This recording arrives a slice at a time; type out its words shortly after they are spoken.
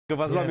Că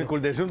v-ați luat micul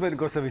dejun pentru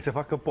că o să vi se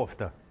facă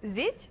poftă.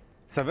 Zici?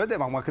 Să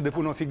vedem acum cât de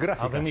bun o fi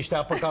grafica. Avem niște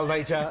apă caldă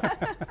aici.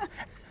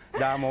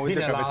 Da, am auzit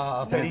Bine, că la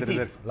aveți rezervări.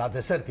 aperitiv, la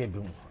desert e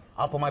bun.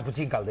 Apă mai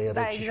puțin caldă, e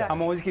Da, rece. exact.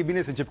 Am auzit că e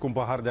bine să încep cu un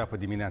pahar de apă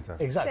dimineața.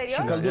 Exact. Serios?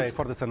 Și E călduț.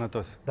 foarte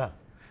sănătos. Da.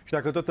 Și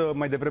dacă tot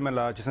mai devreme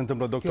la ce se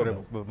întâmplă, doctore,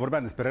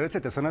 vorbeam despre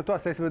rețete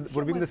sănătoase, hai să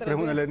vorbim mă despre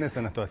străduiesc. unele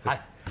nesănătoase. Hai.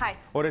 Hai.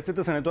 O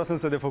rețetă sănătoasă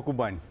însă de făcut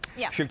bani.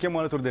 Ia. Și îl chem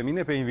alături de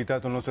mine pe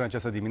invitatul nostru în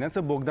această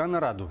dimineață, Bogdan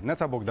Radu.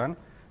 Neața Bogdan,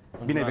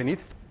 bine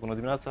venit! Bună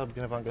dimineața,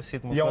 bine v-am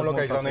găsit. Ia Mulțumesc un loc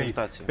aici mult la pentru noi,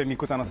 invitație. pe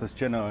micuța noastră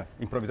scenă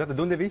improvizată.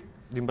 De unde vii?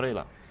 Din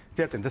Brăila.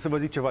 Fii atent, trebuie să vă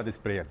zic ceva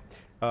despre el.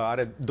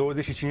 Are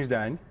 25 de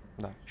ani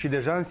Da. și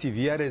deja în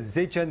CV are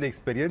 10 ani de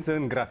experiență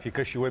în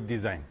grafică și web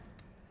design.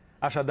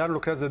 Așadar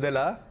lucrează de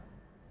la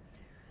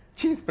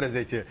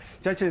 15,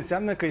 ceea ce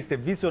înseamnă că este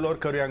visul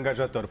oricărui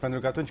angajator, pentru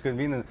că atunci când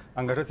vin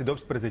angajații de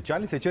 18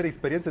 ani, se cere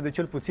experiență de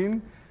cel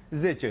puțin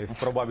 10,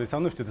 probabil, sau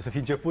nu știu, trebuie să fi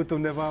început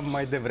undeva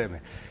mai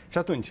devreme. Și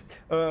atunci,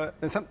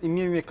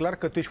 mie mi-e clar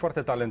că tu ești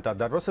foarte talentat,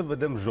 dar vreau să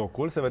vedem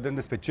jocul, să vedem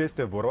despre ce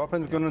este vorba,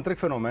 pentru că e un întreg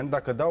fenomen,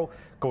 dacă dau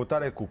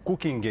căutare cu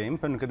Cooking Game,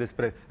 pentru că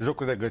despre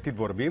jocuri de gătit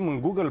vorbim,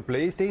 în Google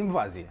Play este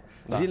invazie.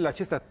 Da. Zilele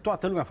acestea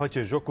toată lumea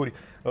face jocuri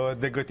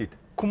de gătit.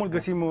 Cum îl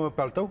găsim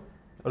pe al tău?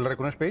 Îl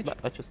recunoști pe aici? Da,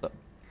 acesta.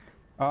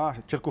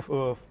 Cel cu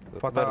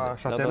fata Verde.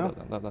 șatenă?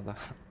 Da.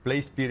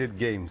 Play Spirit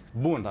Games.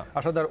 Bun. Da.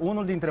 Așadar,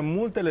 unul dintre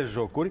multele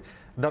jocuri,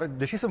 dar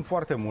deși sunt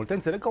foarte multe,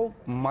 înțeleg că au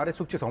mare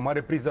succes, au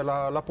mare priză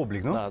la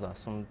public, nu? Da,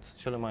 sunt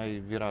cele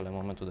mai virale în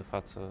momentul de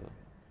față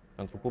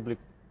pentru publicul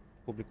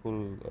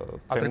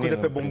A trecut feminin, de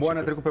pe în bomboane,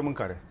 a principiu. trecut pe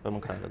mâncare. Pe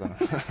mâncare,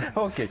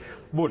 da. Ok.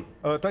 Bun.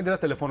 Tu ai deja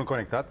telefonul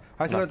conectat.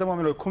 Hai să le arătăm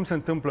oamenilor cum se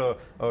întâmplă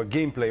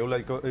gameplay-ul,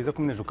 adică exact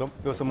cum ne jucăm.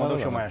 Eu o să mă dau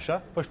și eu mai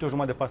așa, păi o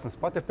jumătate de pas în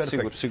spate,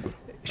 perfect. Sigur.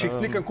 Și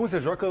explică cum se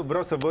joacă,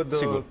 vreau să văd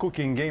Sigur.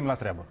 Cooking Game la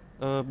treabă.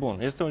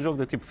 Bun, este un joc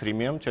de tip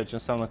freemium, ceea ce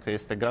înseamnă că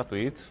este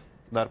gratuit,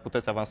 dar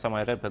puteți avansa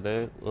mai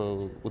repede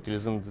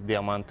utilizând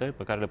diamante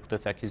pe care le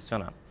puteți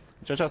achiziționa.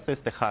 Deci aceasta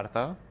este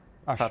harta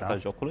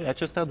jocului.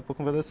 Acestea, după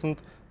cum vedeți, sunt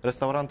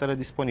restaurantele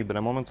disponibile.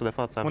 În momentul de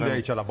față avem... Unde e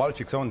aici? La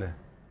Balcic sau unde?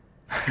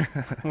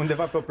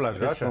 Undeva pe o plajă,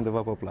 Este așa?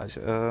 undeva pe plajă.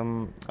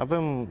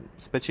 Avem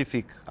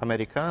specific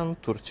american,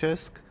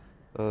 turcesc,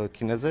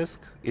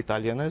 chinezesc,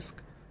 italienesc,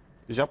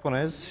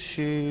 japonez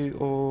și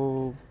o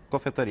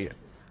cofetărie.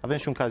 Avem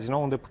și un casino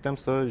unde putem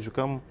să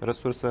jucăm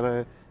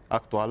resursele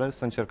actuale,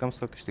 să încercăm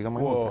să câștigăm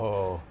mai multe.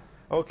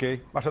 Ok.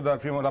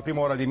 Așadar, la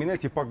prima oră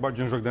dimineții,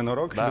 bagi un joc de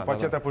noroc și după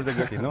aceea te apuci de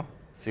gătit, nu?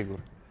 Sigur.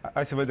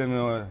 Hai să vedem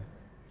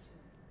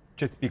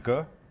ce-ți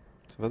pică.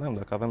 Să vedem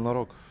dacă avem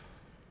noroc.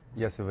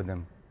 Ia să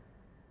vedem.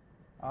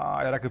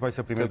 Era cât poate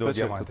să primești 2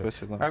 diamante.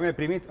 Ai mai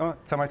primit?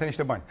 Ți-a mai tăiat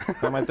niște bani.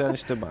 Am mai tăiat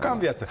niște bani. Ca în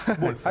viață.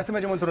 Bun, hai să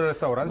mergem într-un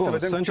restaurant să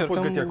vedem ce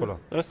pot găti acolo.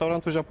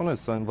 Restaurantul japonez,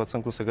 să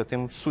învățăm cum să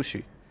gătim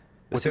sushi.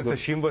 Putem să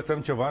și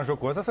învățăm ceva în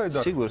jocul ăsta sau e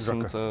doar Sigur,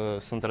 joacă?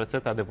 sunt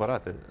rețete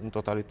adevărate în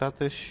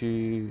totalitate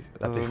și...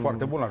 Dar tu ești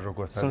foarte bun la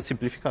jocul ăsta. Sunt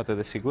simplificate,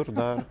 desigur,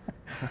 dar...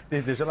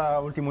 Deci deja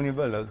la ultimul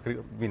nivel.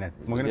 Bine,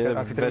 mă gândesc că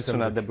ar fi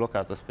versiunea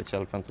deblocată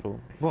special pentru...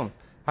 Bun.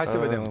 Hai să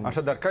vedem.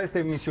 Așadar, care este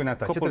misiunea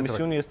ta? Scopul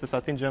misiunii este să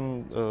atingem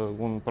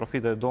un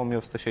profit de $2160.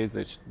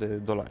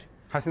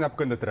 Hai să ne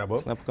apucăm de treabă.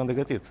 Să ne apucăm de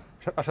gătit.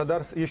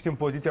 Așadar, ești în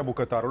poziția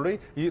bucătarului.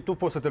 Tu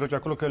poți să te joci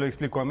acolo, că eu le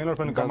explic oamenilor,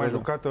 pentru că am mai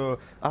jucat,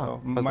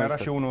 mai era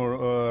și unul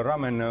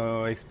Ramen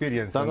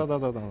Experience.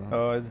 Da.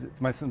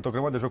 Mai sunt o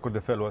grămadă de jocuri de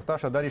felul ăsta.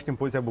 Așadar, ești în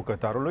poziția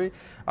bucătarului.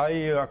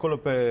 Ai acolo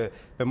pe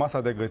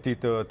masa de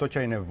gătit tot ce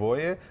ai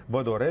nevoie.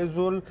 Văd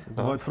orezul,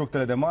 văd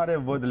fructele de mare,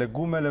 văd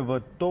legumele,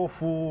 văd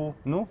tofu,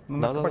 nu?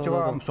 Nu scăpa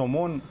ceva,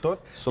 somon, tot.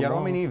 Iar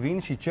oamenii vin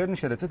și cer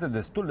niște rețete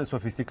destul de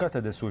sofisticate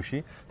de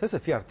sushi. Trebuie să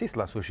fii artist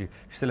la sushi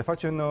și să le faci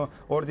în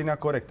ordinea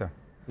corectă.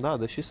 Da,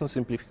 deși sunt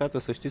simplificate,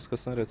 să știți că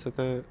sunt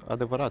rețete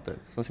adevărate.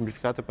 Sunt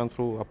simplificate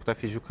pentru a putea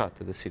fi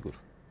jucate, desigur.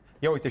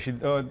 Ia uite, și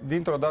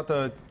dintr-o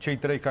dată cei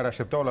 3 care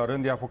așteptau la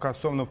rând i-a apucat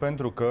somnul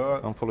pentru că...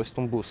 Am folosit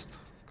un boost.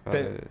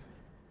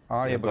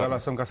 E băgat la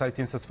somn ca să ai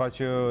timp să-ți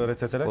faci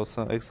rețetele?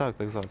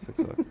 Exact.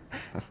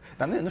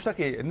 Dar nu știu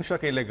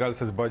dacă e legal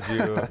să-ți bagi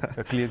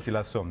clienții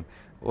la somn.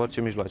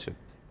 Orice mijloace.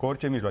 Cu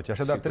orice mijloace.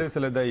 Așadar, trebuie să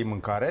le dai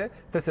mâncare,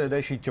 trebuie să le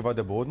dai și ceva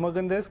de băut, mă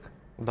gândesc.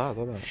 Da.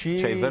 Și...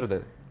 Ceai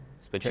verde,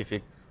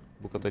 specific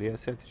bucătării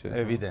asiatice.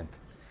 Evident.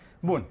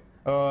 Bun.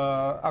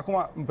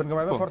 Acum, pentru că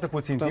mai avem foarte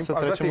puțin timp, să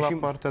trecem la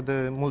partea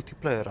de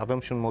multiplayer. Avem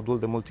și un modul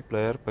de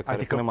multiplayer pe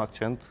care punem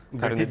accent,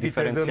 care ne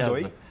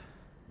diferențiază.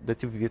 De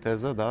tip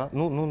viteză, da.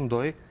 Nu în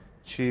 2,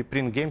 ci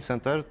prin Game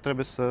Center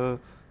trebuie să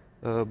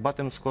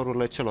batem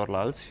scorurile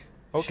celorlalți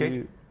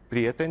și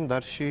prieteni,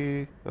 dar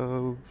și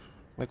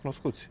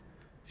necunoscuți.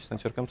 Și să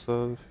încercăm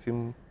să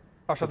fim...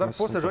 Așadar,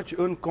 poți să joci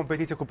în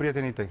competiție cu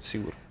prietenii tăi.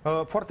 Sigur.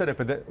 Foarte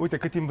repede. Uite,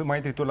 cât timp mai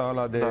intri tu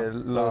la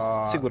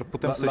sigur,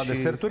 putem la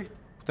deserturi?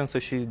 Putem să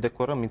și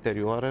decorăm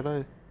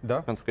interioarele,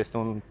 pentru că este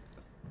un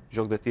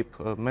joc de tip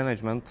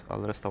management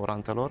al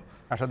restaurantelor.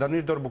 Așadar, nu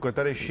ești doar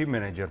bucătare și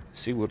manager.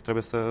 Sigur,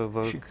 trebuie să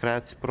vă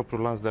creați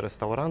propriul lanț de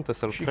restaurante,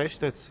 să-l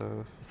creșteți.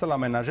 Să-l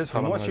amenajezi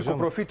frumos și cu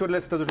profiturile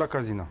să te duci la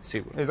casino.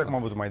 Sigur. Exact cum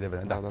am văzut mai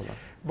devreme. Da.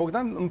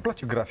 Bogdan, îmi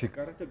place grafic,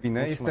 arată bine,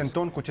 Mulțumesc. este în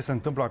ton cu ce se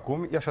întâmplă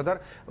acum,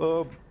 așadar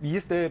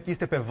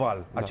este pe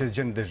val acest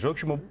gen de joc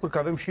și mă bucur că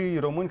avem și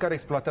români care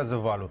exploatează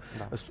valul.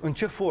 În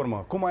ce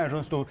formă? Cum ai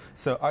ajuns tu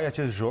să ai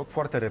acest joc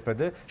foarte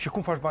repede și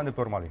cum faci bani de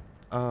pe urma lui?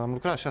 Am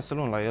lucrat 6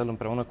 luni la el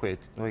împreună cu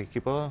o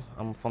echipă.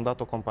 Am fondat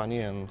o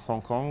companie în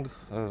Hong Kong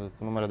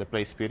cu numele de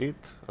Play Spirit,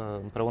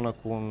 împreună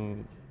cu un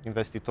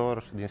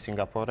investitor din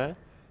Singapore,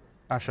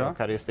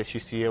 care este și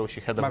CEO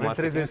și Head of Mai avem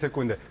Marketing. 30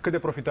 secunde. Cât de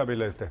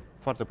profitabil este?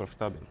 Foarte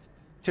profitabil.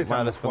 Ce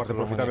înseamnă foarte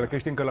profitabil? Că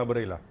știm că la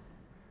Brăila.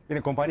 Bine,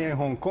 compania în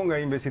Hong Kong,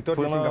 ai investitori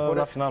din Singapore. Până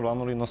la finalul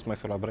anului nu o să mai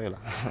fiu la Brăila.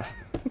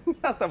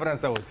 Asta vreau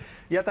să aud.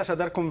 Iată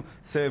așadar cum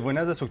se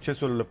vânează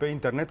succesul pe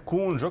internet cu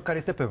un joc care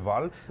este pe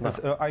val.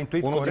 Ai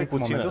intuit Unul corect din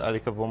puține, momentul?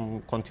 adică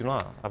vom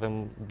continua.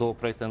 Avem 2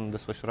 proiecte în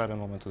desfășurare în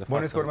momentul de față.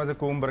 Bănuiesc că urmează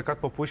cu îmbrăcat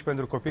păpuși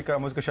pentru copii, că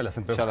am văzut că și alea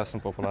sunt pe val. Și alea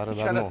sunt populare, Și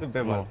dar alea nu, sunt pe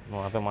val. nu,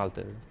 avem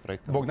alte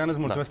proiecte. Bogdan, îți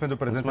mulțumesc pentru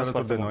prezența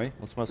alături de noi.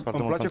 Mulțumesc foarte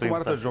Îmi mult place pentru cum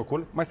arată invitație.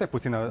 jocul.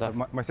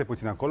 Mai stai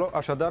puțin acolo.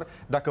 Așadar,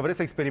 dacă vreți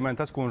să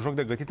experimentați cu un joc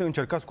de gătite,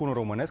 încercați cu unul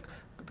românesc.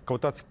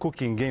 Căutați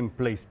Cooking Game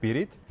Play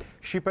Spirit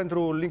și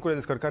pentru link-ul de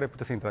descărcare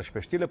puteți să intrați și pe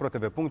știle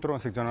protv.ro, în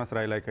secțiunea noastră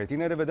I Like IT.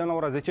 Ne revedem la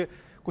ora 10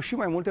 cu și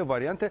mai multe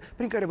variante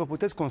prin care vă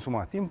puteți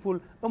consuma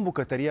timpul în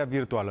bucătăria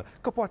virtuală.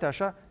 Că poate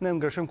așa ne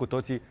îngrășăm cu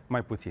toții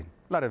mai puțin.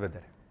 La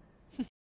revedere!